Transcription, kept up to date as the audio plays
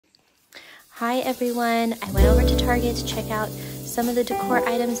Hi everyone, I went over to Target to check out some of the decor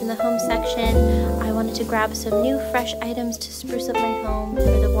items in the home section. I wanted to grab some new fresh items to spruce up my home for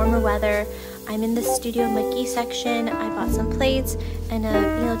the warmer weather. I'm in the Studio McGee section. I bought some plates and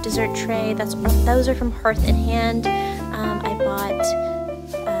a dessert tray. Those are from Hearth and Hand. I bought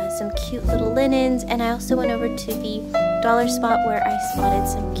some cute little linens, and I also went over to the dollar spot where I spotted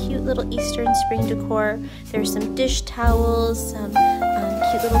some cute little Easter and spring decor. There's some dish towels, some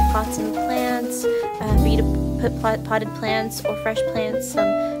cute little pots and plants for you to put potted plants or fresh plants,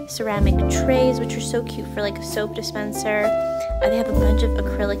 some ceramic trays which are so cute for like a soap dispenser. They have a bunch of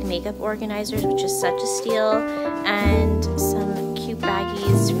acrylic makeup organizers, which is such a steal, and some cute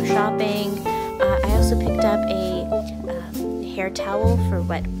baggies for shopping. I also picked up a hair towel for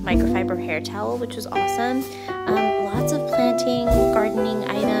wet microfiber hair towel, which was awesome. Lots of planting, gardening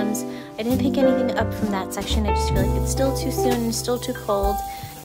items. I didn't pick anything up from that section. I just feel like it's still too soon and still too cold.